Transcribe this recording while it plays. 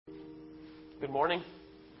Good morning.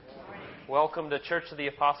 Welcome to Church of the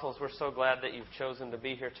Apostles. We're so glad that you've chosen to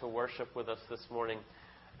be here to worship with us this morning.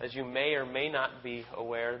 As you may or may not be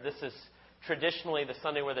aware, this is traditionally the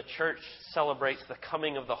Sunday where the church celebrates the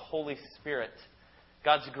coming of the Holy Spirit.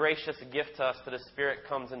 God's gracious gift to us that His Spirit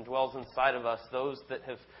comes and dwells inside of us. Those that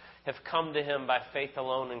have come to Him by faith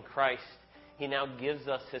alone in Christ, He now gives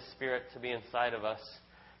us His Spirit to be inside of us,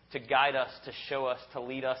 to guide us, to show us, to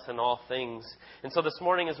lead us in all things. And so this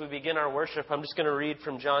morning as we begin our worship, I'm just going to read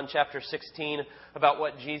from John chapter 16 about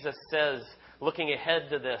what Jesus says, looking ahead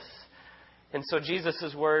to this. And so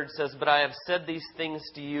Jesus' word says, "But I have said these things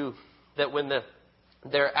to you, that when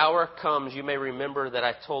their hour comes, you may remember that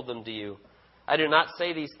I told them to you. I do not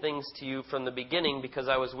say these things to you from the beginning because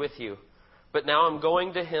I was with you. But now I'm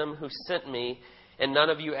going to Him who sent me, and none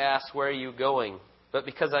of you ask, 'Where are you going?' But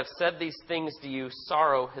because I've said these things to you,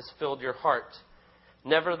 sorrow has filled your heart.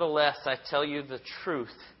 Nevertheless, I tell you the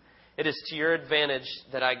truth. It is to your advantage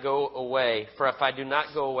that I go away. For if I do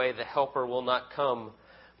not go away, the Helper will not come.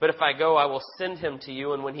 But if I go, I will send Him to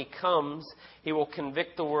you. And when He comes, He will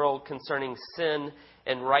convict the world concerning sin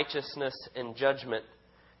and righteousness and judgment.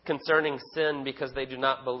 Concerning sin, because they do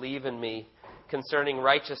not believe in me. Concerning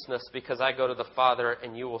righteousness, because I go to the Father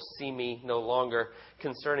and you will see me no longer.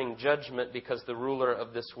 Concerning judgment, because the ruler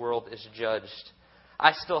of this world is judged.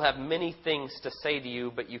 I still have many things to say to you,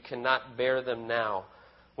 but you cannot bear them now.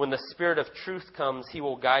 When the Spirit of truth comes, He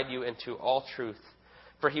will guide you into all truth.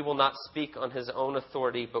 For He will not speak on His own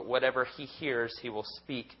authority, but whatever He hears, He will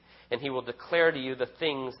speak. And He will declare to you the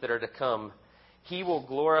things that are to come. He will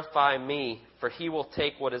glorify me, for He will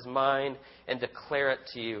take what is mine and declare it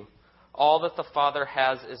to you. All that the Father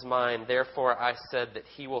has is mine. Therefore, I said that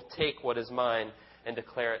He will take what is mine and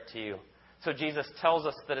declare it to you." So Jesus tells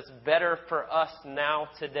us that it's better for us now,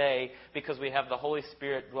 today, because we have the Holy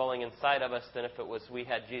Spirit dwelling inside of us than if it was we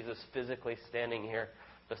had Jesus physically standing here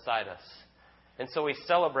beside us. And so we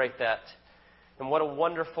celebrate that. And what a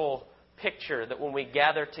wonderful picture that when we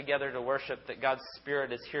gather together to worship, that God's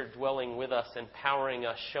Spirit is here dwelling with us, empowering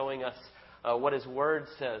us, showing us what His Word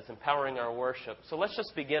says, empowering our worship. So let's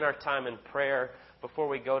just begin our time in prayer before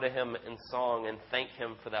we go to Him in song and thank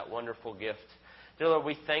Him for that wonderful gift. Dear Lord,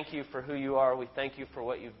 we thank You for who You are. We thank You for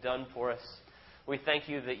what You've done for us. We thank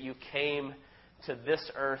You that You came to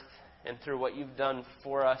this earth, and through what You've done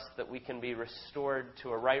for us, that we can be restored to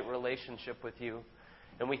a right relationship with You.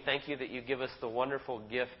 And we thank You that You give us the wonderful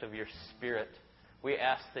gift of Your Spirit. We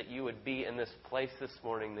ask that You would be in this place this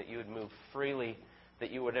morning, that You would move freely,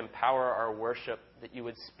 that You would empower our worship, that You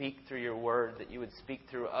would speak through Your Word, that You would speak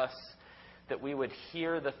through us, that we would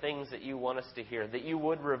hear the things that You want us to hear, that You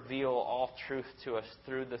would reveal all truth to us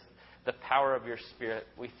through the power of Your Spirit.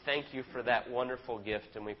 We thank You for that wonderful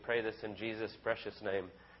gift, and we pray this in Jesus' precious name.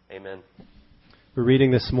 Amen. We're reading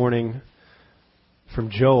this morning from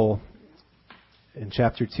Joel in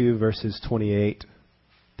chapter 2, verses 28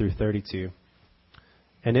 through 32.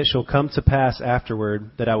 "And it shall come to pass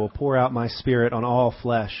afterward that I will pour out my Spirit on all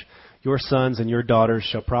flesh. Your sons and your daughters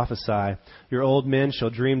shall prophesy. Your old men shall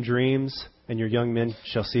dream dreams, and your young men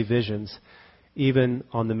shall see visions, even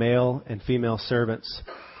on the male and female servants.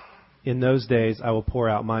 In those days I will pour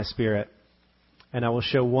out my Spirit. And I will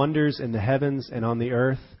show wonders in the heavens and on the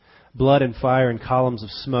earth, blood and fire and columns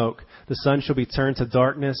of smoke. The sun shall be turned to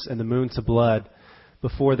darkness and the moon to blood,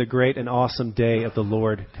 before the great and awesome day of the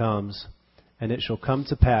Lord comes. And it shall come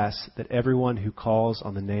to pass that everyone who calls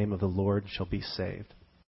on the name of the Lord shall be saved."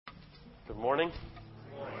 Good morning.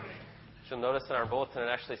 You'll notice in our bulletin it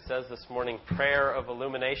actually says this morning, prayer of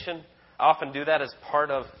illumination. I often do that as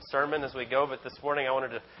part of sermon as we go, but this morning I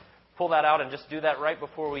wanted to pull that out and just do that right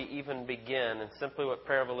before we even begin. And simply what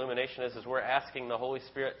prayer of illumination is we're asking the Holy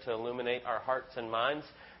Spirit to illuminate our hearts and minds,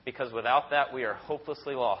 because without that we are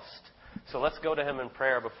hopelessly lost. So let's go to Him in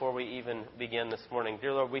prayer before we even begin this morning.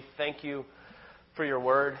 Dear Lord, we thank You for Your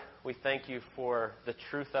Word. We thank You for the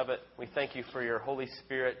truth of it. We thank You for Your Holy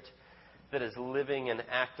Spirit that is living and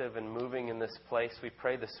active and moving in this place. We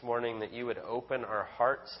pray this morning that You would open our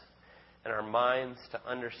hearts and our minds to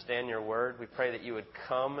understand Your Word. We pray that You would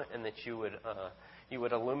come and that You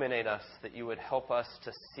would illuminate us, that You would help us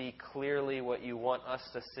to see clearly what You want us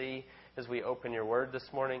to see as we open Your Word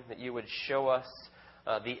this morning, that You would show us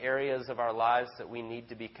the areas of our lives that we need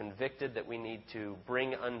to be convicted, that we need to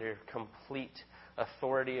bring under complete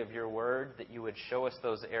authority of Your Word, that You would show us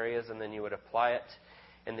those areas and then You would apply it.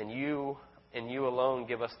 And then You and You alone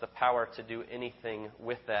give us the power to do anything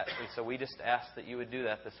with that. And so we just ask that You would do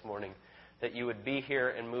that this morning, that You would be here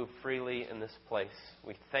and move freely in this place.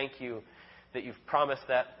 We thank You that You've promised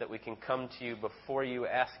that we can come to You before You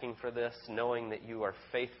asking for this, knowing that You are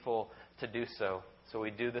faithful to do so. So we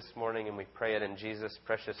do this morning, and we pray it in Jesus'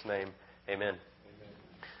 precious name. Amen.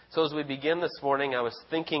 So as we begin this morning, I was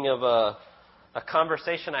thinking of a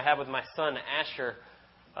conversation I had with my son, Asher,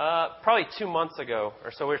 probably 2 months ago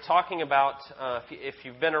or so. We were talking about, if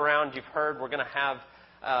you've been around, you've heard, we're going to have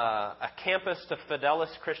a campus to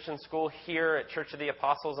Fidelis Christian School here at Church of the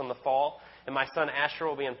Apostles in the fall. And my son, Asher,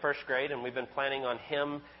 will be in first grade, and we've been planning on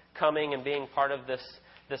him coming and being part of this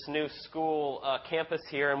new school campus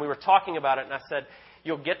here. And we were talking about it, and I said,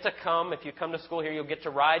 you'll get to come, if you come to school here, you'll get to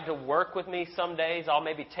ride to work with me some days. I'll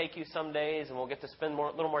maybe take you some days, and we'll get to spend a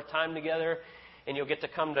little more time together. And you'll get to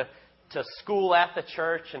come to school at the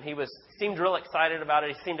church. And he seemed real excited about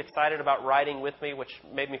it. He seemed excited about riding with me, which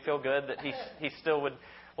made me feel good that he still would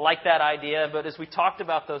like that idea. But as we talked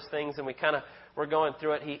about those things and we kind of were going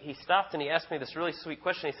through it, he stopped and he asked me this really sweet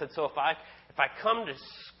question. He said, so if I come to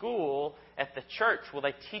school at the church, will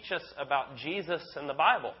they teach us about Jesus and the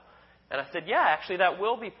Bible? And I said, yeah, actually that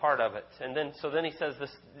will be part of it. And then he says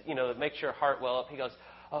this, that makes your heart well up. He goes,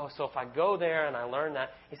 oh, so if I go there and I learn that,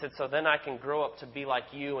 he said, so then I can grow up to be like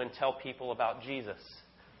you and tell people about Jesus.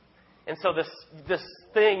 And so this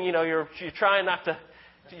thing, you're trying not to,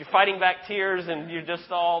 you're fighting back tears and you're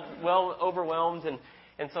just all overwhelmed.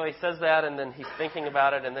 And so he says that, and then he's thinking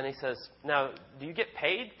about it, and then he says, now, do you get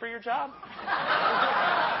paid for your job?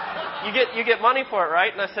 You get money for it,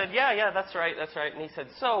 right? And I said, yeah, that's right. And he said,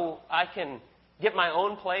 so I can get my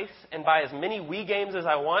own place and buy as many Wii games as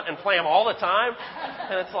I want and play them all the time?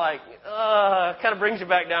 And it's like, kind of brings you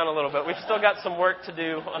back down a little bit. We've still got some work to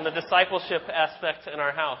do on the discipleship aspect in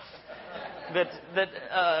our house.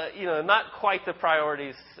 Not quite the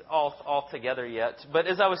priorities all together yet. But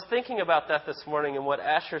as I was thinking about that this morning and what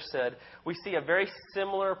Asher said, we see a very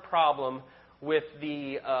similar problem with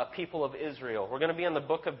the people of Israel. We're going to be in the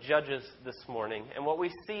book of Judges this morning. And what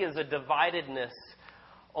we see is a dividedness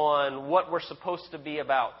on what we're supposed to be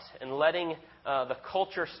about and letting the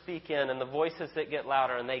culture speak in and the voices that get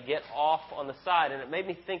louder and they get off on the side. And it made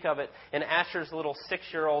me think of it in Asher's little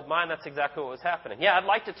 6-year-old mind. That's exactly what was happening. Yeah, I'd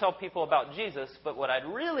like to tell people about Jesus, but what I'd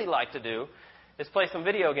really like to do is play some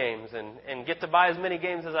video games and get to buy as many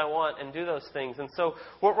games as I want and do those things. And so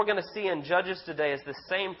what we're going to see in Judges today is the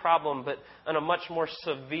same problem, but on a much more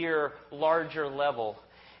severe, larger level.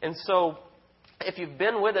 And so if you've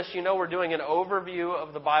been with us, we're doing an overview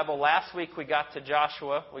of the Bible. Last week we got to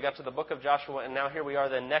Joshua. We got to the book of Joshua, and now here we are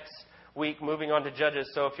the next week moving on to Judges.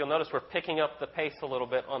 So if you'll notice, we're picking up the pace a little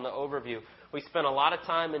bit on the overview. We spent a lot of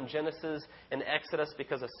time in Genesis and Exodus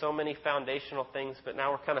because of so many foundational things, but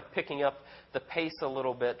now we're kind of picking up the pace a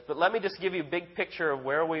little bit. But let me just give you a big picture of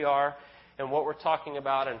where we are and what we're talking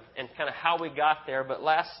about and kind of how we got there. But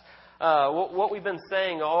what we've been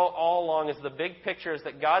saying all along is the big picture is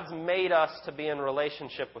that God's made us to be in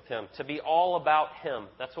relationship with Him, to be all about Him.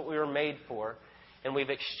 That's what we were made for. And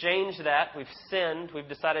we've exchanged that. We've sinned. We've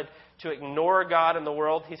decided to ignore God and the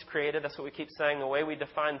world He's created. That's what we keep saying. The way we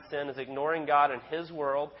define sin is ignoring God and His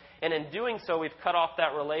world. And in doing so, we've cut off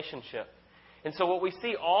that relationship. And so what we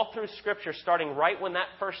see all through Scripture, starting right when that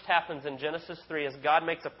first happens in Genesis 3, is God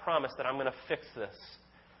makes a promise that I'm going to fix this.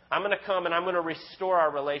 I'm going to come and I'm going to restore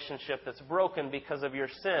our relationship that's broken because of your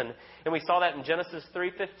sin. And we saw that in Genesis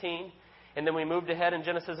 3:15. And then we moved ahead in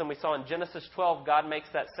Genesis and we saw in Genesis 12, God makes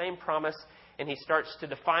that same promise. And He starts to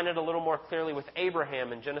define it a little more clearly with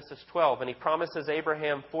Abraham in Genesis 12. And He promises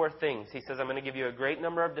Abraham 4 things. He says, I'm going to give you a great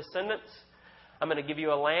number of descendants. I'm going to give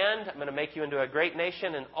you a land. I'm going to make you into a great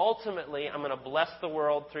nation. And ultimately, I'm going to bless the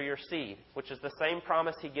world through your seed, which is the same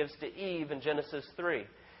promise He gives to Eve in Genesis 3.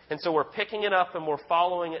 And so we're picking it up and we're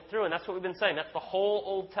following it through. And that's what we've been saying. That's the whole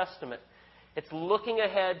Old Testament. It's looking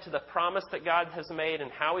ahead to the promise that God has made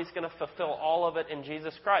and how He's going to fulfill all of it in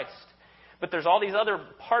Jesus Christ. But there's all these other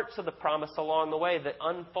parts of the promise along the way that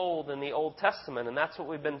unfold in the Old Testament. And that's what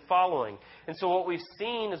we've been following. And so what we've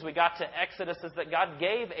seen as we got to Exodus is that God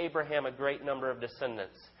gave Abraham a great number of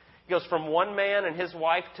descendants. He goes from one man and his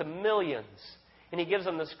wife to millions. And He gives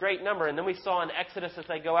them this great number. And then we saw in Exodus as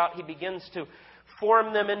they go out, He begins to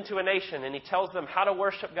form them into a nation, and He tells them how to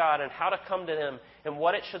worship God and how to come to Him and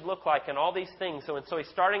what it should look like and all these things. So He's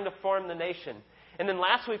starting to form the nation. And then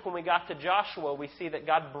last week when we got to Joshua, we see that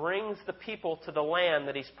God brings the people to the land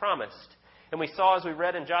that He's promised. And we saw as we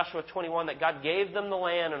read in Joshua 21 that God gave them the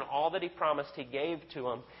land and all that He promised He gave to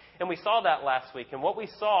them. And we saw that last week. And what we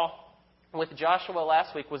saw with Joshua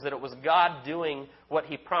last week was that it was God doing what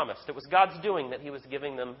He promised. It was God's doing that He was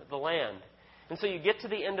giving them the land. And so you get to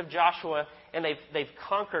the end of Joshua, and they've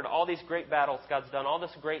conquered all these great battles. God's done all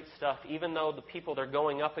this great stuff, even though the people they're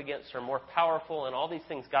going up against are more powerful and all these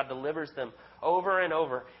things. God delivers them over and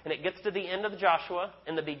over. And it gets to the end of Joshua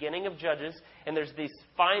and the beginning of Judges, and there's these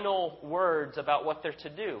final words about what they're to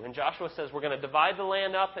do. And Joshua says, we're going to divide the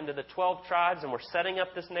land up into the 12 tribes, and we're setting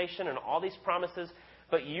up this nation and all these promises.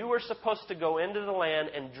 But you are supposed to go into the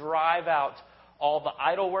land and drive out all the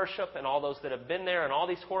idol worship and all those that have been there and all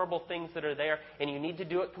these horrible things that are there, and you need to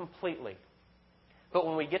do it completely. But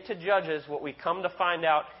when we get to Judges, what we come to find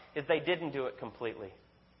out is they didn't do it completely.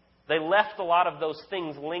 They left a lot of those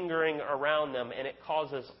things lingering around them, and it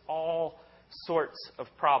causes all sorts of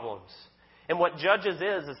problems. And what Judges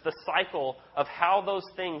is the cycle of how those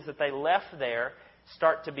things that they left there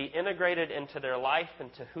start to be integrated into their life,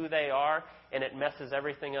 into who they are, and it messes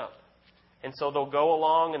everything up. And so they'll go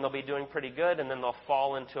along and they'll be doing pretty good, and then they'll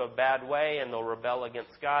fall into a bad way and they'll rebel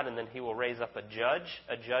against God, and then He will raise up a judge.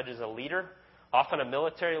 A judge is a leader, often a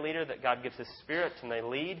military leader that God gives His Spirit, and they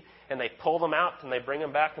lead, and they pull them out, and they bring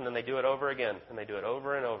them back, and then they do it over again, and they do it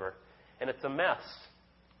over and over. And it's a mess.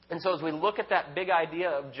 And so as we look at that big idea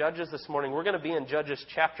of Judges this morning, we're going to be in Judges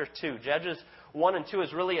chapter 2. Judges 1 and 2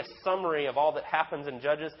 is really a summary of all that happens in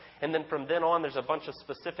Judges, and then from then on there's a bunch of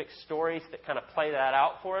specific stories that kind of play that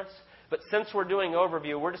out for us. But since we're doing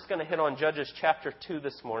overview, we're just going to hit on Judges chapter 2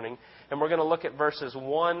 this morning, and we're going to look at verses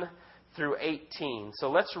 1 through 18.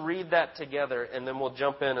 So let's read that together, and then we'll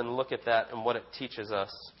jump in and look at that and what it teaches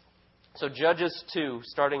us. So Judges 2,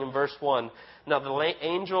 starting in verse 1. Now the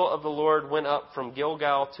angel of the Lord went up from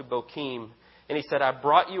Gilgal to Bochim, and he said, I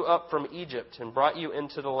brought you up from Egypt and brought you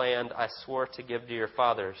into the land I swore to give to your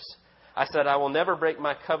fathers. I said, I will never break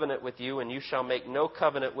my covenant with you, and you shall make no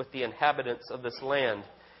covenant with the inhabitants of this land.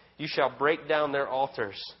 You shall break down their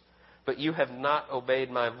altars, but you have not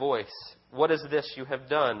obeyed my voice. What is this you have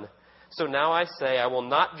done? So now I say, I will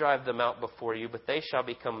not drive them out before you, but they shall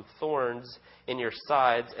become thorns in your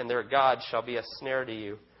sides, and their God shall be a snare to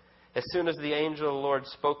you. As soon as the angel of the Lord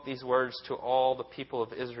spoke these words to all the people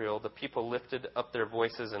of Israel, the people lifted up their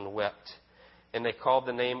voices and wept. And they called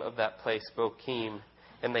the name of that place Bochim,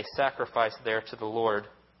 and they sacrificed there to the Lord.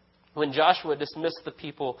 When Joshua dismissed the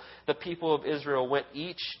people of Israel went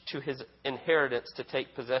each to his inheritance to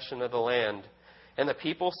take possession of the land. And the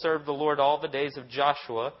people served the Lord all the days of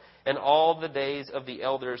Joshua and all the days of the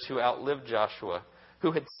elders who outlived Joshua,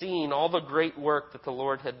 who had seen all the great work that the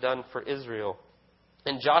Lord had done for Israel.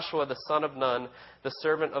 And Joshua the son of Nun, the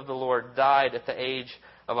servant of the Lord, died at the age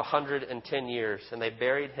of 110 years, and they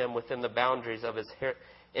buried him within the boundaries of his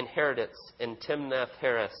inheritance in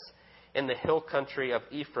Timnath-Heres, in the hill country of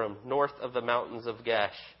Ephraim, north of the mountains of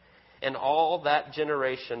Gash. And all that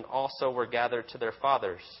generation also were gathered to their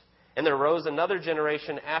fathers. And there rose another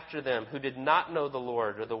generation after them who did not know the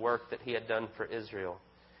Lord or the work that He had done for Israel.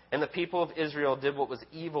 And the people of Israel did what was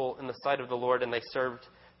evil in the sight of the Lord, and they served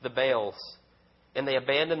the Baals. And they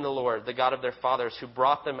abandoned the Lord, the God of their fathers, who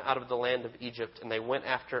brought them out of the land of Egypt, and they went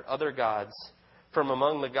after other gods from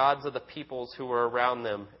among the gods of the peoples who were around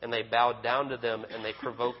them, and they bowed down to them, and they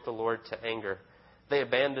provoked the Lord to anger. They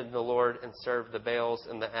abandoned the Lord and served the Baals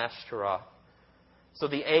and the Ashtaroth. So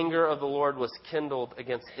the anger of the Lord was kindled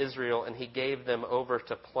against Israel, and He gave them over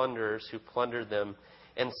to plunderers who plundered them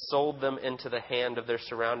and sold them into the hand of their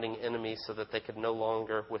surrounding enemies so that they could no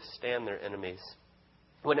longer withstand their enemies.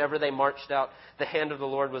 Whenever they marched out, the hand of the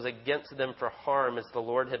Lord was against them for harm, as the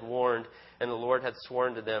Lord had warned, and the Lord had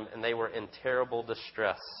sworn to them, and they were in terrible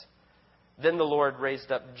distress. Then the Lord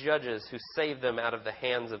raised up judges who saved them out of the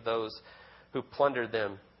hands of those who plundered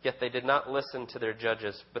them. Yet they did not listen to their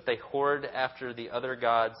judges, but they whored after the other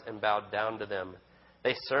gods and bowed down to them.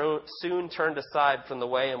 They soon turned aside from the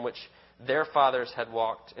way in which their fathers had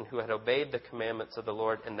walked and who had obeyed the commandments of the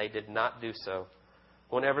Lord, and they did not do so.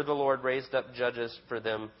 Whenever the Lord raised up judges for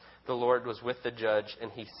them, the Lord was with the judge,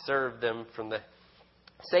 and He saved them from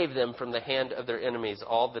the hand of their enemies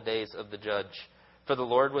all the days of the judge. For the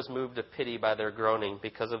Lord was moved to pity by their groaning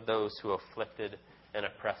because of those who afflicted and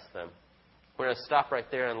oppressed them. We're going to stop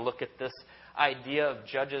right there and look at this idea of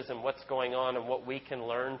judges and what's going on and what we can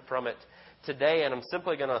learn from it today. And I'm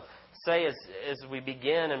simply going to say as we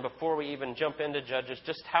begin and before we even jump into Judges,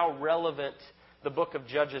 just how relevant the book of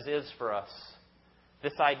Judges is for us.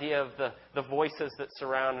 This idea of the voices that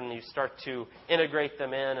surround, and you start to integrate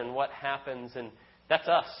them in and what happens. And that's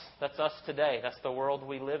us. That's us today. That's the world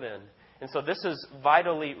we live in. And so this is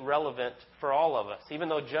vitally relevant for all of us. Even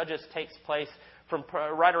though Judges takes place from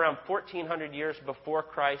right around 1400 years before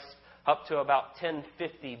Christ up to about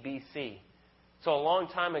 1050 BC. So a long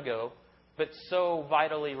time ago, but so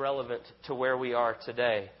vitally relevant to where we are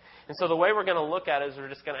today. And so the way we're going to look at it is we're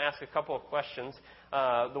just going to ask a couple of questions.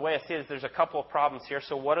 The way I see it is there's a couple of problems here.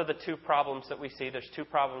 So what are the two problems that we see? There's two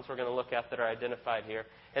problems we're going to look at that are identified here.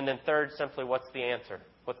 And then third, simply, what's the answer?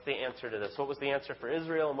 What's the answer to this? What was the answer for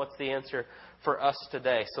Israel, and what's the answer for us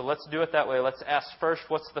today? So let's do it that way. Let's ask first,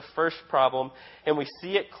 what's the first problem? And we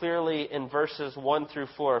see it clearly in verses 1 through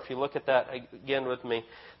 4. If you look at that again with me.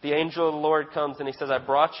 The angel of the Lord comes and he says, I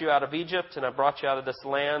brought you out of Egypt, and I brought you out of this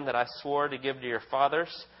land that I swore to give to your fathers.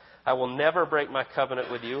 I will never break my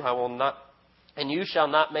covenant with you. I will not, and you shall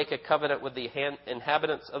not make a covenant with the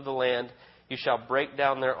inhabitants of the land. You shall break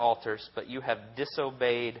down their altars, but you have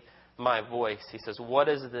disobeyed my voice. He says, what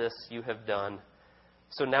is this you have done?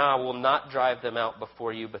 So now I will not drive them out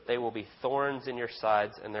before you, but they will be thorns in your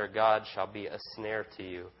sides, and their God shall be a snare to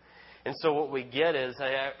you. And so what we get is,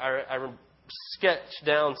 I sketched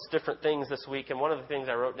down different things this week, and one of the things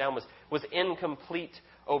I wrote down was incomplete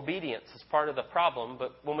obedience as part of the problem.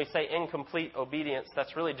 But when we say incomplete obedience,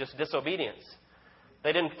 that's really just disobedience.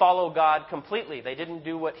 They didn't follow God completely. They didn't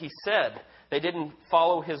do what He said. They didn't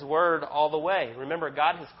follow His word all the way. Remember,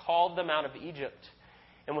 God has called them out of Egypt.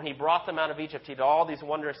 And when He brought them out of Egypt, He did all these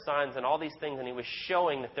wondrous signs and all these things, and He was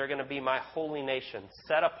showing that they're going to be my holy nation,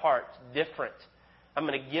 set apart, different. I'm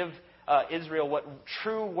going to give Israel what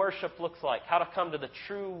true worship looks like, how to come to the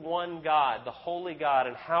true one God, the holy God,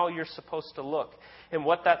 and how you're supposed to look, and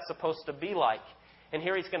what that's supposed to be like. And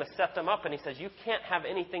here He's going to set them up, and He says, you can't have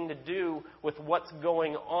anything to do with what's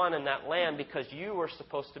going on in that land because you are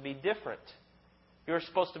supposed to be different. You're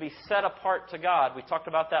supposed to be set apart to God. We talked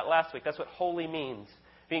about that last week. That's what holy means,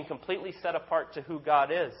 being completely set apart to who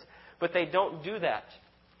God is. But they don't do that.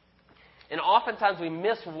 And oftentimes we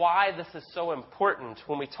miss why this is so important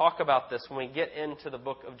when we talk about this, when we get into the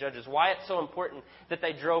book of Judges. Why it's so important that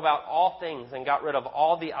they drove out all things and got rid of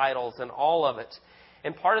all the idols and all of it.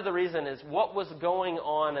 And part of the reason is what was going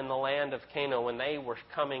on in the land of Canaan when they were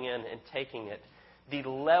coming in and taking it. The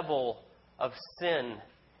level of sin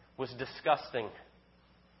was disgusting.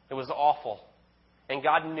 It was awful. And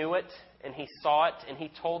God knew it, and He saw it, and He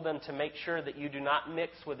told them to make sure that you do not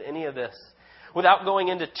mix with any of this. Without going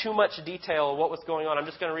into too much detail of what was going on, I'm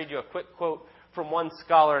just going to read you a quick quote from one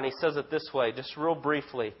scholar, and he says it this way, just real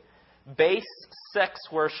briefly. Base sex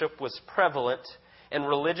worship was prevalent, and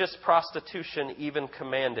religious prostitution even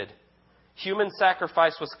commanded. Human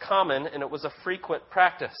sacrifice was common, and it was a frequent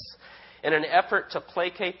practice. In an effort to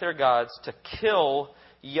placate their gods, to kill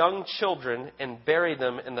young children and bury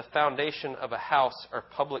them in the foundation of a house or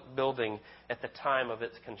public building at the time of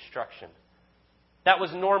its construction. That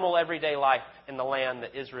was normal everyday life in the land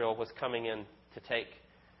that Israel was coming in to take.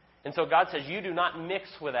 And so God says, you do not mix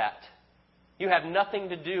with that. You have nothing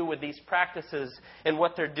to do with these practices and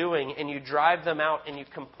what they're doing, and you drive them out, and you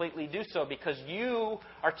completely do so because you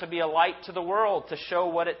are to be a light to the world to show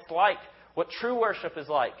what it's like, what true worship is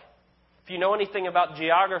like. If you know anything about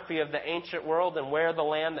geography of the ancient world and where the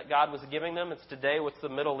land that God was giving them, it's today what's the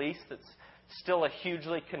Middle East. It's still a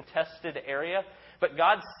hugely contested area. But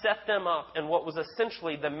God set them up in what was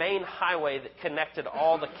essentially the main highway that connected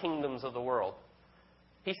all the kingdoms of the world.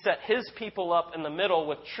 He set His people up in the middle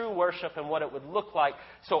with true worship and what it would look like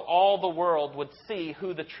so all the world would see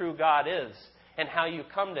who the true God is and how you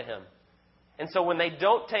come to Him. And so when they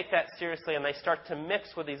don't take that seriously and they start to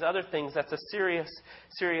mix with these other things, that's a serious,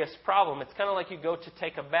 serious problem. It's kind of like you go to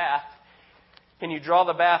take a bath and you draw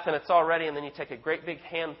the bath and it's all ready, and then you take a great big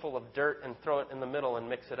handful of dirt and throw it in the middle and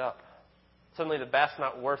mix it up. Suddenly the bath's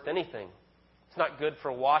not worth anything. It's not good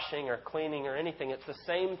for washing or cleaning or anything. It's the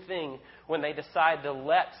same thing when they decide to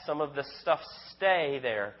let some of this stuff stay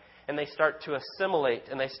there and they start to assimilate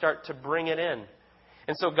and they start to bring it in.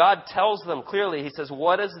 And so God tells them clearly, He says,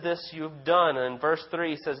 what is this you've done? And in verse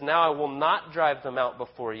 3 He says, now I will not drive them out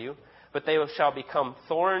before you, but they shall become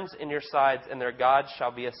thorns in your sides, and their God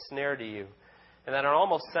shall be a snare to you. And that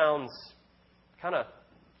almost sounds kind of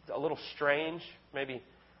a little strange. Maybe,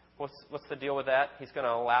 what's the deal with that? He's going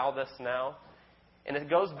to allow this now. And it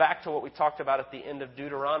goes back to what we talked about at the end of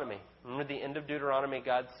Deuteronomy. Remember the end of Deuteronomy,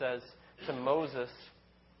 God says to Moses,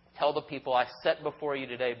 tell the people, I set before you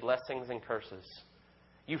today blessings and curses.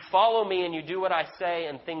 You follow me and you do what I say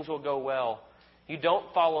and things will go well. You don't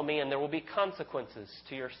follow me and there will be consequences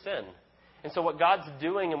to your sin. And so what God's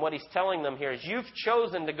doing and what He's telling them here is you've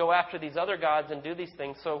chosen to go after these other gods and do these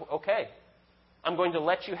things, so okay, I'm going to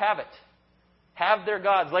let you have it. Have their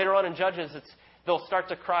gods. Later on in Judges, they'll start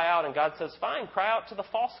to cry out, and God says, fine, cry out to the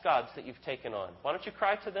false gods that you've taken on. Why don't you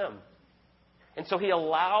cry to them? And so He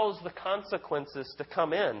allows the consequences to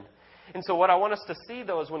come in. And so what I want us to see,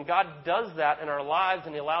 though, is when God does that in our lives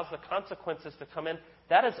and He allows the consequences to come in,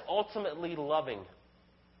 that is ultimately loving.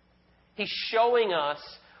 He's showing us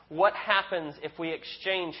what happens if we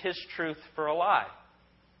exchange His truth for a lie.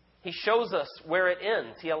 He shows us where it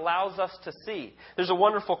ends. He allows us to see. There's a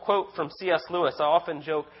wonderful quote from C.S. Lewis. I often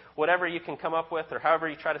joke, whatever you can come up with, or however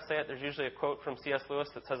you try to say it, there's usually a quote from C.S. Lewis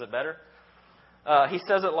that says it better. He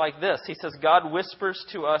says it like this. He says, God whispers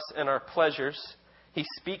to us in our pleasures. He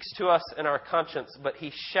speaks to us in our conscience, but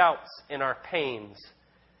He shouts in our pains.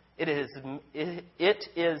 It is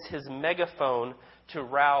His megaphone to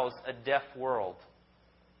rouse a deaf world.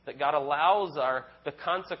 That God allows the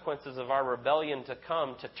consequences of our rebellion to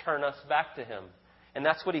come to turn us back to Him. And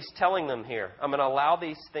that's what He's telling them here. I'm going to allow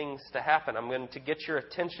these things to happen. I'm going to get your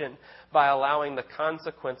attention by allowing the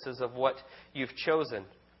consequences of what you've chosen.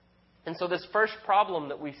 And so this first problem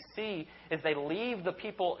that we see is they leave the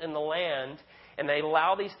people in the land and they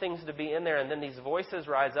allow these things to be in there, and then these voices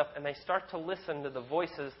rise up and they start to listen to the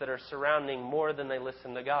voices that are surrounding more than they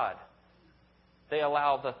listen to God. They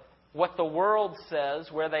allow what the world says,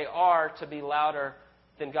 where they are, to be louder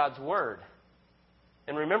than God's Word.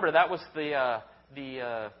 And remember, that was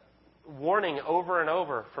the warning over and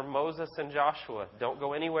over from Moses and Joshua. Don't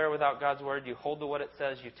go anywhere without God's Word. You hold to what it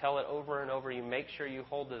says. You tell it over and over. You make sure you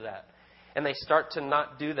hold to that. And they start to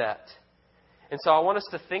not do that. And so I want us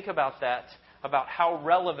to think about that, about how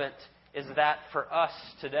relevant is that for us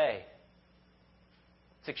today.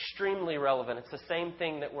 It's extremely relevant. It's the same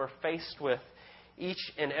thing that we're faced with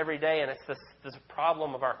each and every day, and it's this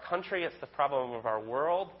problem of our country, it's the problem of our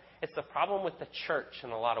world, it's the problem with the church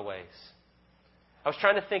in a lot of ways. I was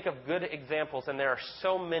trying to think of good examples, and there are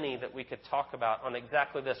so many that we could talk about on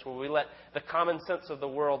exactly this, where we let the common sense of the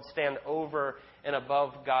world stand over and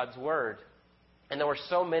above God's Word. And there were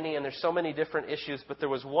so many, and there's so many different issues, but there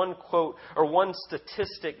was one quote or one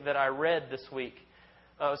statistic that I read this week.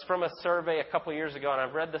 It was from a survey a couple years ago, and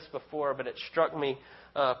I've read this before, but it struck me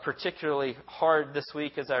particularly hard this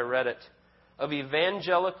week as I read it. Of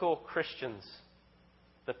evangelical Christians,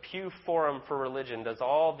 the Pew Forum for Religion does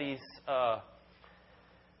all these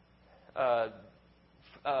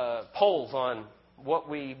polls on what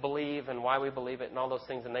we believe and why we believe it and all those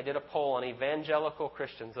things. And they did a poll on evangelical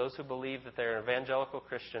Christians, those who believe that they're an evangelical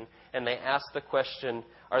Christian, and they asked the question,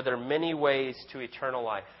 are there many ways to eternal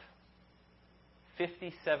life?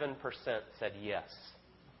 57% said yes.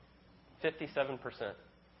 57%.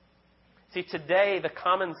 See, today the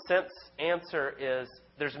common sense answer is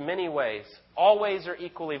there's many ways. All ways are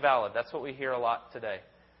equally valid. That's what we hear a lot today.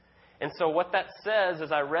 And so what that says,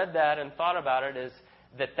 as I read that and thought about it, is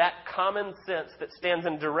that common sense that stands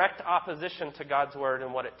in direct opposition to God's Word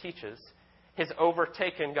and what it teaches has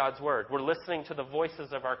overtaken God's Word. We're listening to the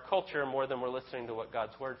voices of our culture more than we're listening to what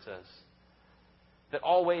God's Word says. That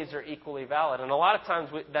all ways are equally valid. And a lot of times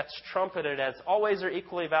that's trumpeted as all ways are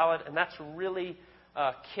equally valid, and that's really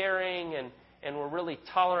caring, and we're really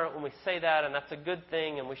tolerant when we say that, and that's a good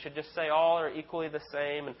thing, and we should just say all are equally the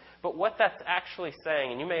same. But what that's actually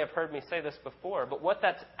saying, and you may have heard me say this before, but what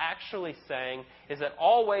that's actually saying is that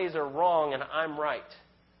all ways are wrong and I'm right.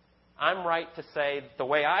 I'm right to say, the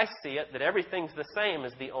way I see it, that everything's the same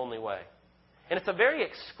is the only way. And it's a very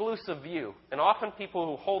exclusive view. And often people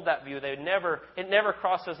who hold that view, it never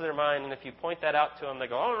crosses their mind. And if you point that out to them, they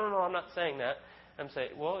go, oh, no, I'm not saying that. I'm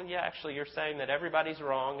saying, well, yeah, actually, you're saying that everybody's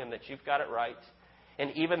wrong and that you've got it right.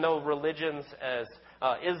 And even though religions as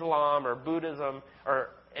Islam or Buddhism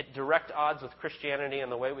are at direct odds with Christianity and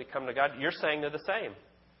the way we come to God, you're saying they're the same.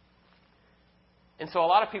 And so a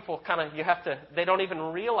lot of people they don't even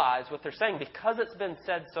realize what they're saying because it's been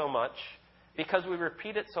said so much. Because we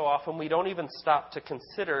repeat it so often, we don't even stop to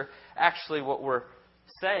consider actually what we're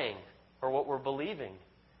saying or what we're believing.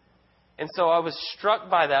 And so I was struck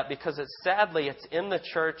by that because sadly it's in the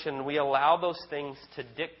church, and we allow those things to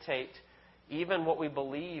dictate even what we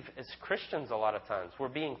believe as Christians a lot of times. We're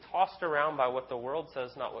being tossed around by what the world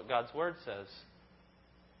says, not what God's Word says.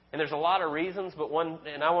 And there's a lot of reasons, but one,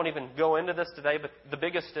 and I won't even go into this today, but the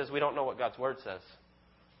biggest is we don't know what God's Word says.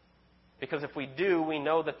 Because if we do, we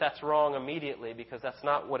know that that's wrong immediately because that's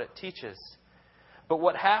not what it teaches. But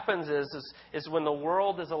what happens is when the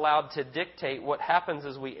world is allowed to dictate, what happens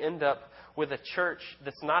is we end up with a church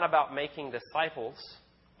that's not about making disciples,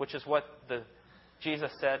 which is what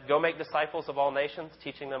Jesus said, go make disciples of all nations,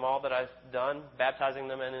 teaching them all that I've done, baptizing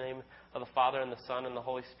them in the name of the Father and the Son and the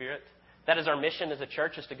Holy Spirit. That is our mission as a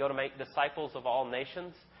church, is to go to make disciples of all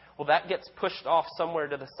nations. Well, that gets pushed off somewhere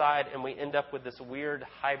to the side, and we end up with this weird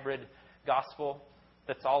hybrid gospel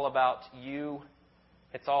that's all about you.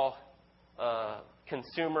 It's all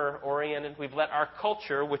consumer-oriented. We've let our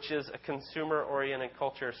culture, which is a consumer-oriented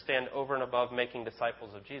culture, stand over and above making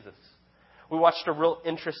disciples of Jesus. We watched a real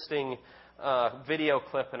interesting video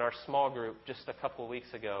clip in our small group just a couple of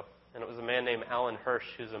weeks ago. And it was a man named Alan Hirsch,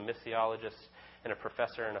 who's a missiologist and a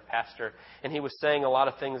professor and a pastor. And he was saying a lot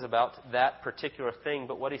of things about that particular thing.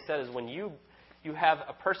 But what he said is when you have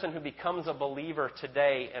a person who becomes a believer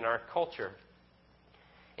today in our culture,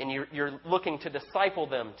 and you're looking to disciple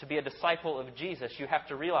them, to be a disciple of Jesus, you have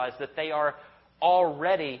to realize that they are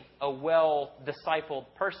already a well-discipled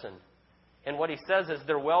person. And what he says is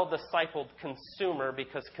they're well-discipled consumer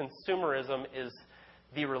because consumerism is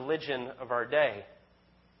the religion of our day.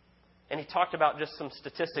 And he talked about just some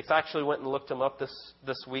statistics. I actually went and looked them up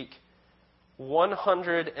this week.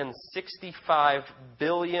 $165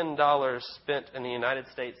 billion spent in the United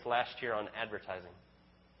States last year on advertising.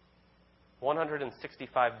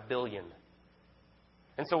 $165 billion.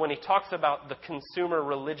 And so when he talks about the consumer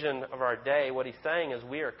religion of our day, what he's saying is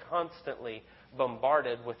we are constantly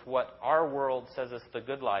bombarded with what our world says is the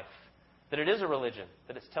good life. That it is a religion.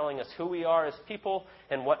 That it's telling us who we are as people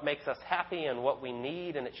and what makes us happy and what we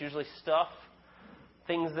need. And it's usually stuff,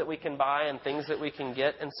 things that we can buy and things that we can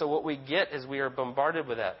get. And so what we get is we are bombarded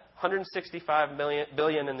with that. 165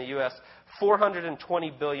 billion in the U.S.,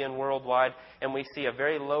 420 billion worldwide, and we see a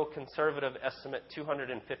very low conservative estimate,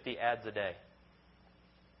 250 ads a day.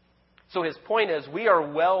 So his point is we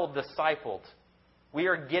are well discipled. We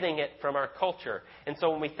are getting it from our culture. And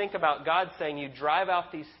so when we think about God saying you drive out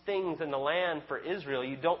these things in the land for Israel,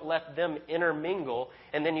 you don't let them intermingle,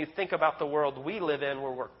 and then you think about the world we live in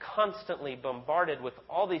where we're constantly bombarded with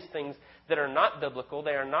all these things that are not biblical,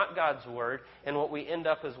 they are not God's Word, and what we end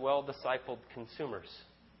up as well-discipled consumers.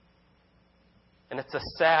 And it's a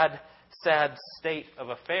sad, sad state of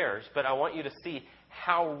affairs, but I want you to see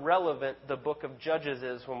how relevant the book of Judges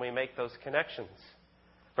is when we make those connections.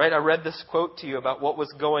 Right? I read this quote to you about what was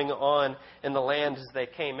going on in the land as they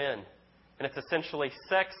came in. And it's essentially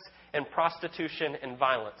sex and prostitution and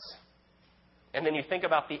violence. And then you think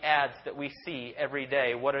about the ads that we see every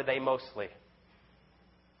day. What are they mostly?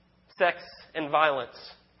 Sex and violence,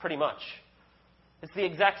 pretty much. It's the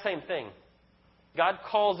exact same thing. God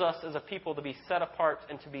calls us as a people to be set apart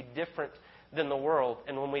and to be different than the world.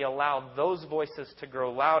 And when we allow those voices to grow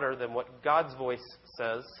louder than what God's voice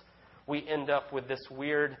says, we end up with this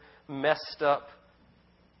weird, messed up,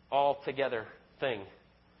 all-together thing.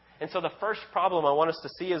 And so the first problem I want us to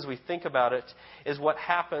see as we think about it is what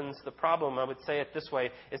happens. The problem, I would say it this way,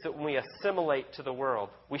 is that when we assimilate to the world,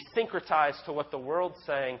 we syncretize to what the world's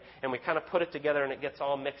saying, and we kind of put it together and it gets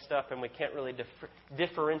all mixed up and we can't really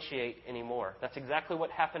differentiate anymore. That's exactly what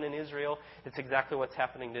happened in Israel. It's exactly what's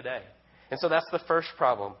happening today. And so that's the first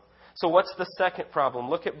problem. So what's the second problem?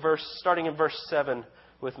 Look at starting in verse 7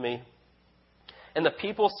 with me. And the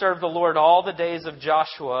people served the Lord all the days of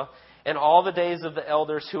Joshua and all the days of the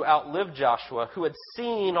elders who outlived Joshua, who had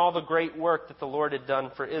seen all the great work that the Lord had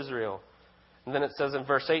done for Israel. And then it says in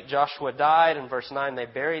verse 8, Joshua died. In verse 9, they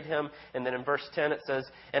buried him. And then in verse 10, it says,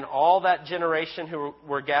 and all that generation who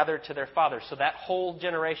were gathered to their fathers. So that whole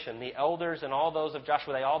generation, the elders and all those of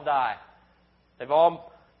Joshua, they all die. They've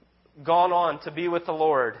all gone on to be with the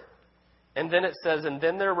Lord. And then it says, and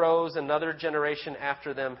then there rose another generation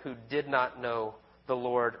after them who did not know the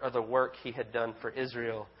Lord or the work he had done for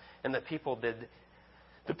Israel. And the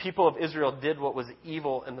people of Israel did what was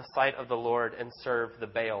evil in the sight of the Lord and served the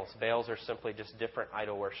Baals. Baals are simply just different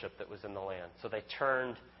idol worship that was in the land. So they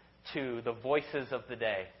turned to the voices of the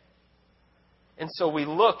day. And so we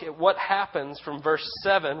look at what happens from verse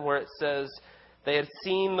 7 where it says, they had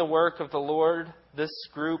seen the work of the Lord, this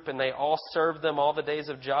group, and they all served them all the days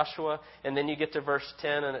of Joshua. And then you get to verse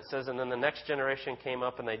 10, and it says, and then the next generation came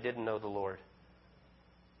up, and they didn't know the Lord.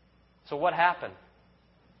 So what happened?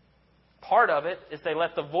 Part of it is they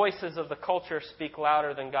let the voices of the culture speak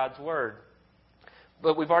louder than God's Word.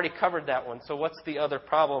 But we've already covered that one. So what's the other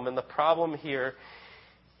problem? And the problem here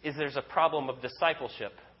is there's a problem of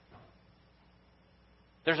discipleship.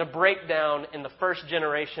 There's a breakdown in the first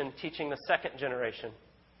generation teaching the second generation.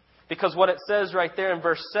 Because what it says right there in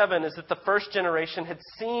verse 7 is that the first generation had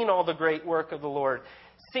seen all the great work of the Lord,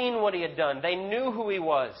 seen what He had done. They knew who He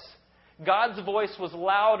was. God's voice was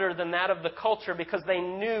louder than that of the culture because they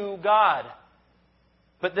knew God.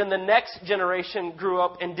 But then the next generation grew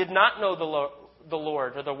up and did not know the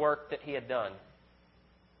Lord or the work that He had done.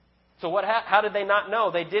 So how did they not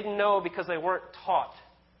know? They didn't know because they weren't taught.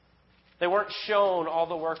 They weren't shown all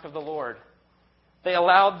the work of the Lord. They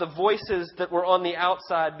allowed the voices that were on the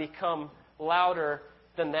outside become louder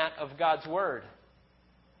than that of God's Word.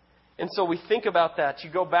 And so we think about that. You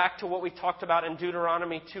go back to what we talked about in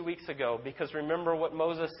Deuteronomy 2 weeks ago, because remember what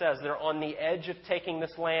Moses says. They're on the edge of taking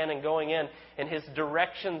this land and going in, and his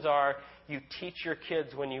directions are, you teach your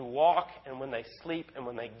kids when you walk and when they sleep and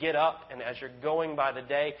when they get up, and as you're going by the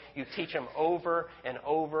day, you teach them over and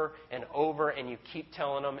over and over, and you keep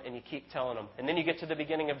telling them and you keep telling them. And then you get to the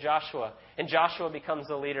beginning of Joshua, and Joshua becomes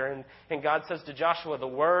the leader, and God says to Joshua, the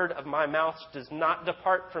word of my mouth does not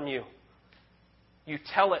depart from you. You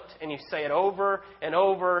tell it and you say it over and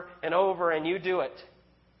over and over, and you do it.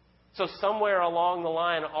 So somewhere along the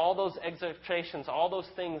line, all those exhortations, all those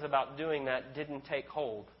things about doing that didn't take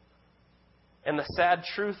hold. And the sad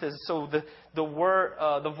truth is, so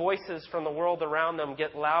the voices from the world around them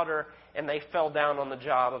get louder, and they fell down on the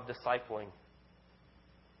job of discipling.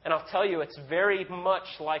 And I'll tell you, it's very much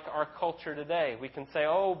like our culture today. We can say,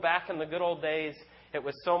 oh, back in the good old days, it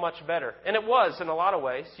was so much better. And it was in a lot of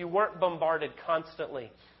ways. You weren't bombarded constantly.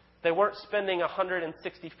 They weren't spending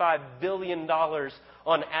 $165 billion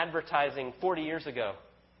on advertising 40 years ago.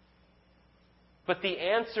 But the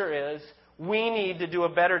answer is, we need to do a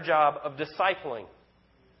better job of discipling.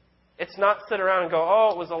 It's not sit around and go,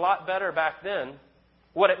 oh, it was a lot better back then.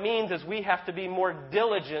 What it means is we have to be more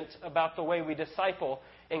diligent about the way we disciple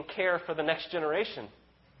and care for the next generation.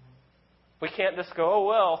 We can't just go, oh,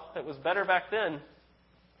 well, it was better back then.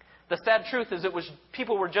 The sad truth is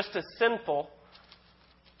people were just as sinful.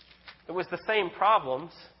 It was the same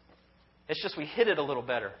problems. It's just we hid it a little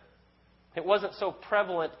better. It wasn't so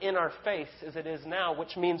prevalent in our face as it is now,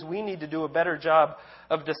 which means we need to do a better job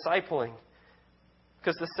of discipling.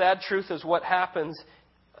 Because the sad truth is what happens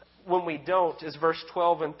when we don't is verse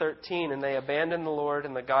 12 and 13. And they abandoned the Lord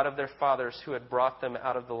and the God of their fathers who had brought them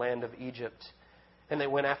out of the land of Egypt. And they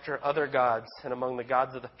went after other gods and among the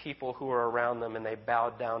gods of the people who were around them, and they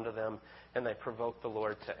bowed down to them, and they provoked the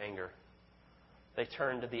Lord to anger. They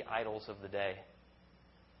turned to the idols of the day.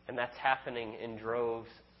 And that's happening in droves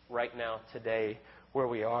right now, today, where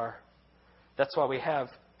we are. That's why we have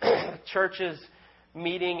churches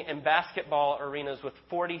meeting in basketball arenas with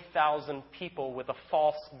 40,000 people with a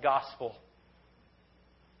false gospel.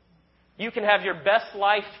 You can have your best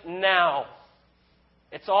life now.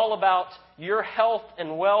 It's all about your health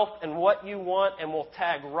and wealth and what you want, and we'll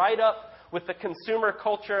tag right up with the consumer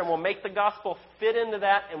culture, and we'll make the gospel fit into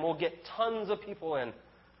that, and we'll get tons of people in.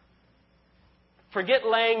 Forget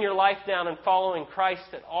laying your life down and following Christ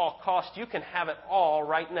at all costs. You can have it all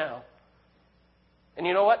right now. And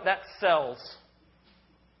you know what? That sells.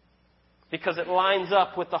 Because it lines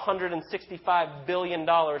up with the $165 billion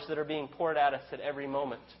that are being poured at us at every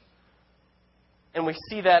moment. And we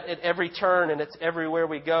see that at every turn, and it's everywhere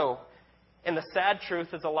we go. And the sad truth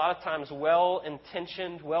is a lot of times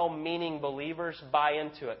well-intentioned, well-meaning believers buy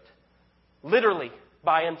into it. Literally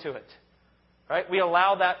buy into it. Right? We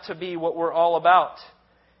allow that to be what we're all about.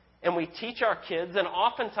 And we teach our kids, and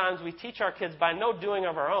oftentimes we teach our kids by no doing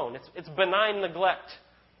of our own. It's benign neglect.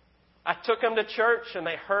 I took them to church, and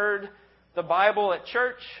they heard the Bible at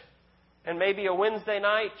church, and maybe a Wednesday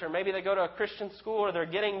night, or maybe they go to a Christian school, or they're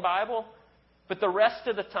getting Bible. But the rest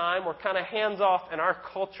of the time, we're kind of hands off, and our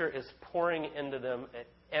culture is pouring into them at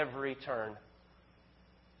every turn.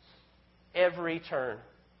 Every turn.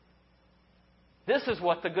 This is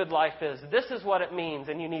what the good life is. This is what it means.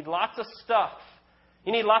 And you need lots of stuff.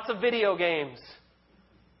 You need lots of video games.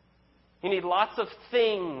 You need lots of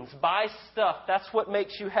things. Buy stuff. That's what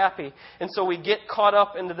makes you happy. And so we get caught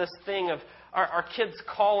up into this thing of our kids'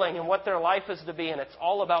 calling and what their life is to be. And it's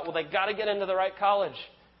all about, well, they've got to get into the right college.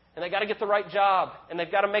 And they've got to get the right job. And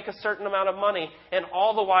they've got to make a certain amount of money. And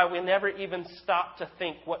all the while, we never even stop to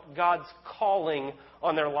think what God's calling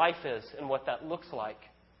on their life is and what that looks like.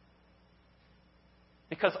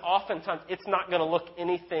 Because oftentimes, it's not going to look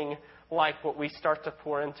anything like what we start to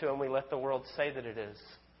pour into and we let the world say that it is.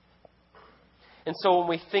 And so when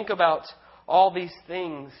we think about all these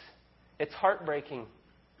things, it's heartbreaking.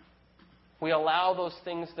 We allow those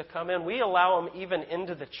things to come in. We allow them even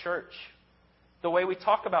into the church. The way we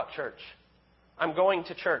talk about church. I'm going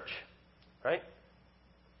to church, right?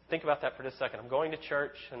 Think about that for just a second. I'm going to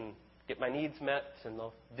church and get my needs met, and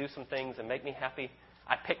they'll do some things and make me happy.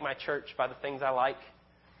 I pick my church by the things I like.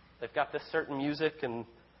 They've got this certain music, and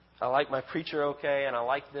I like my preacher okay, and I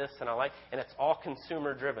like this, and it's all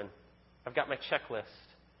consumer driven. I've got my checklist.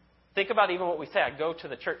 Think about even what we say. I go to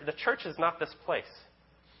the church. The church is not this place.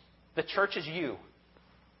 The church is you,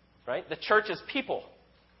 right? The church is people.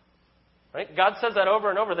 Right? God says that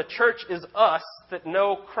over and over. The church is us that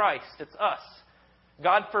know Christ. It's us.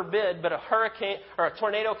 God forbid, but a hurricane or a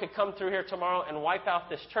tornado could come through here tomorrow and wipe out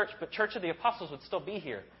this church, but Church of the Apostles would still be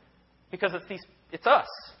here. Because it's us.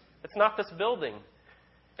 It's not this building.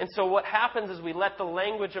 And so what happens is we let the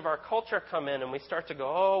language of our culture come in and we start to go,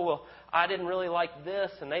 oh, well, I didn't really like this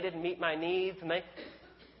and they didn't meet my needs.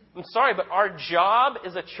 I'm sorry, but our job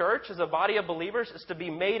as a church, as a body of believers, is to be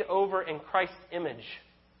made over in Christ's image.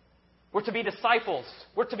 We're to be disciples.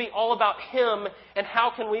 We're to be all about Him and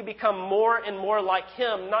how can we become more and more like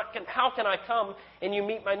Him, not how can I come and you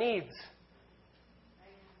meet my needs.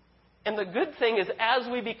 And the good thing is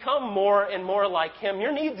as we become more and more like Him,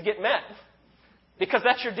 your needs get met. Because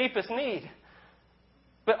that's your deepest need.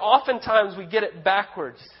 But oftentimes we get it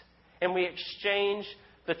backwards and we exchange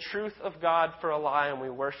the truth of God for a lie and we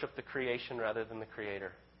worship the creation rather than the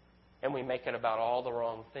Creator. And we make it about all the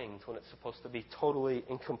wrong things when it's supposed to be totally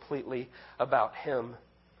and completely about Him.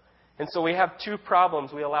 And so we have two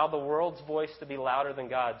problems. We allow the world's voice to be louder than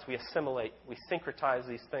God's. We assimilate. We syncretize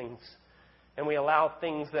these things. And we allow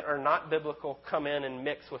things that are not biblical come in and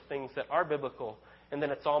mix with things that are biblical. And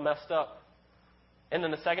then it's all messed up. And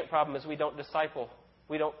then the second problem is we don't disciple.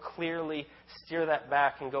 We don't clearly steer that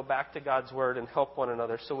back and go back to God's Word and help one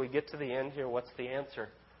another. So we get to the end here. What's the answer?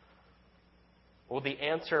 Well, the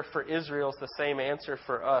answer for Israel is the same answer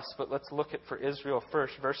for us. But let's look at for Israel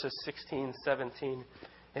first. Verses 16, 17,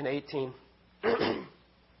 and 18. Then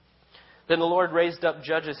the Lord raised up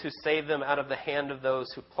judges who saved them out of the hand of those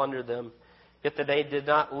who plundered them. Yet they did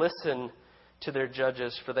not listen to their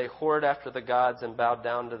judges, for they whored after the gods and bowed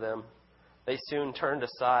down to them. They soon turned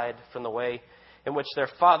aside from the way in which their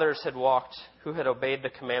fathers had walked, who had obeyed the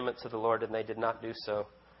commandments of the Lord, and they did not do so.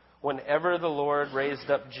 Whenever the Lord raised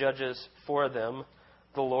up judges for them,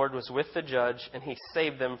 the Lord was with the judge, and He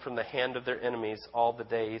saved them from the hand of their enemies all the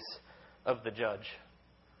days of the judge.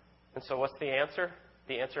 And so what's the answer?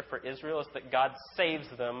 The answer for Israel is that God saves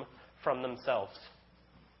them from themselves.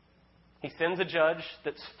 He sends a judge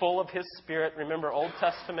that's full of His Spirit. Remember, Old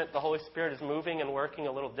Testament, the Holy Spirit is moving and working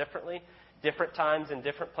a little differently. Different times in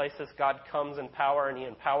different places, God comes in power and He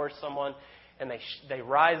empowers someone and they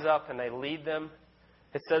rise up and they lead them.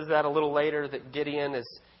 It says that a little later that Gideon is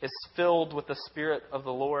filled with the Spirit of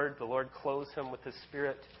the Lord. The Lord clothes him with His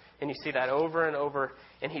Spirit. And you see that over and over.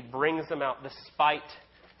 And He brings them out despite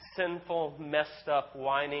sinful, messed up,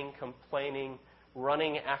 whining, complaining,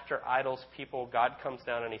 running after idols people. God comes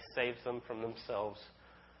down and He saves them from themselves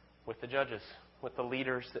with the judges, with the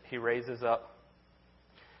leaders that He raises up.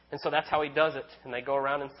 And so that's how He does it. And they go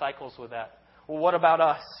around in cycles with that. Well, what about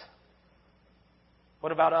us?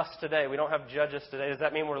 What about us today? We don't have judges today. Does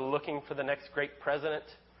that mean we're looking for the next great president?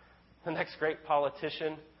 The next great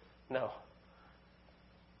politician? No.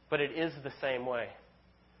 But it is the same way.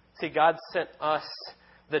 See, God sent us,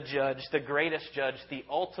 the judge, the greatest judge, the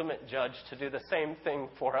ultimate judge, to do the same thing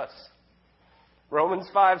for us. Romans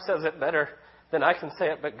 5 says it better than I can say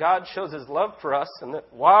it. But God shows His love for us, and that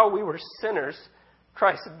while we were sinners,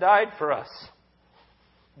 Christ died for us.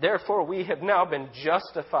 Therefore, we have now been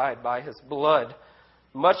justified by His blood.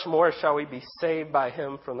 Much more shall we be saved by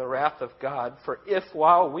Him from the wrath of God. For if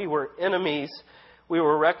while we were enemies, we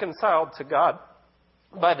were reconciled to God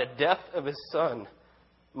by the death of His Son,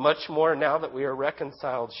 much more now that we are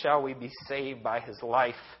reconciled shall we be saved by His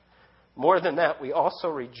life. More than that, we also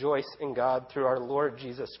rejoice in God through our Lord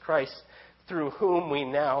Jesus Christ, through whom we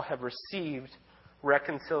now have received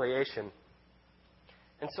reconciliation.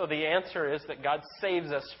 And so the answer is that God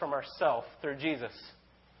saves us from ourselves through Jesus.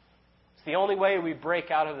 It's the only way we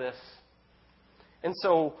break out of this. And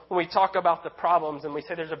so when we talk about the problems and we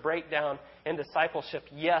say there's a breakdown in discipleship,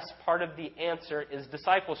 yes, part of the answer is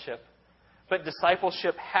discipleship. But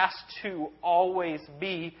discipleship has to always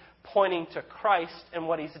be pointing to Christ and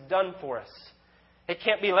what He's done for us. It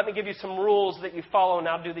can't be, let me give you some rules that you follow,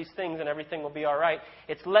 now do these things and everything will be all right.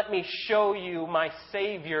 It's let me show you my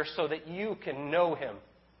Savior so that you can know Him.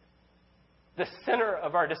 The center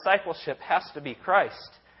of our discipleship has to be Christ.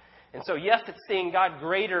 And so, yes, it's seeing God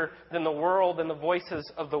greater than the world and the voices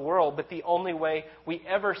of the world, but the only way we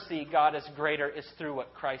ever see God as greater is through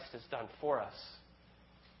what Christ has done for us.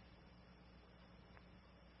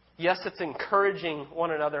 Yes, it's encouraging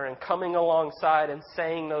one another and coming alongside and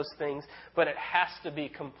saying those things, but it has to be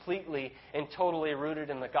completely and totally rooted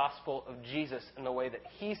in the gospel of Jesus and the way that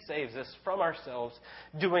He saves us from ourselves,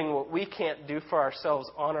 doing what we can't do for ourselves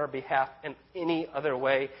on our behalf in any other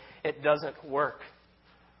way. It doesn't work.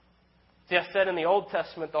 See, I said in the Old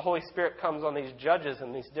Testament, the Holy Spirit comes on these judges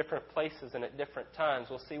in these different places and at different times.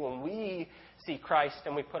 We'll see when we see Christ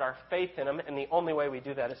and we put our faith in Him, and the only way we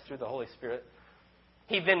do that is through the Holy Spirit.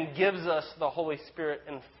 He then gives us the Holy Spirit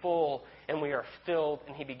in full, and we are filled,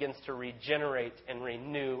 and He begins to regenerate and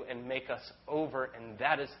renew and make us over, and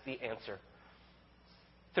that is the answer.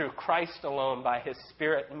 Through Christ alone, by His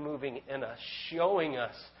Spirit moving in us, showing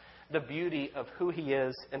us the beauty of who He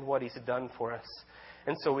is and what He's done for us.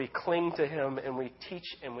 And so we cling to Him, and we teach,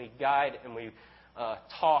 and we guide, and we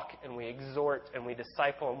talk, and we exhort, and we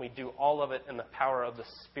disciple, and we do all of it in the power of the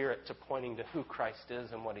Spirit to pointing to who Christ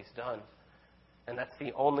is and what He's done. And that's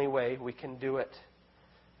the only way we can do it.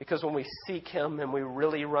 Because when we seek Him and we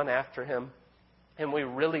really run after Him and we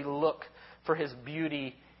really look for His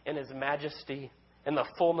beauty and His majesty and the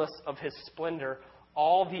fullness of His splendor,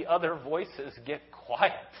 all the other voices get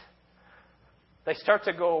quiet. They start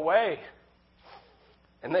to go away.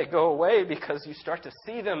 And they go away because you start to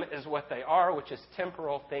see them as what they are, which is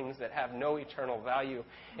temporal things that have no eternal value.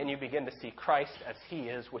 And you begin to see Christ as He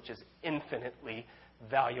is, which is infinitely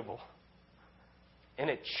valuable. And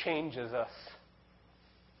it changes us.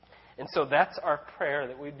 And so that's our prayer,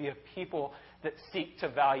 that we'd be a people that seek to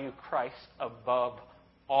value Christ above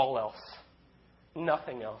all else.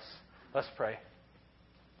 Nothing else. Let's pray.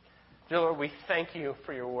 Dear Lord, we thank You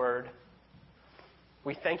for Your word.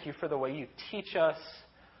 We thank You for the way You teach us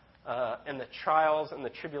and the trials and the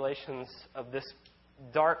tribulations of this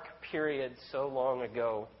dark period so long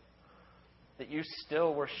ago, that You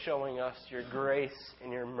still were showing us Your grace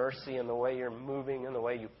and Your mercy and the way You're moving and the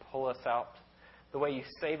way You pull us out, the way You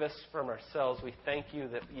save us from ourselves. We thank You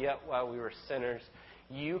that yet while we were sinners,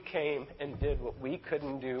 You came and did what we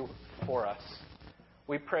couldn't do for us.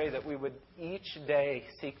 We pray that we would each day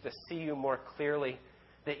seek to see You more clearly,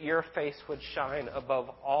 that Your face would shine above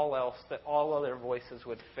all else, that all other voices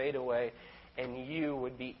would fade away, and You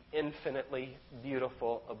would be infinitely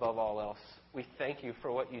beautiful above all else. We thank You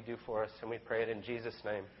for what You do for us, and we pray it in Jesus'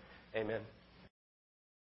 name. Amen.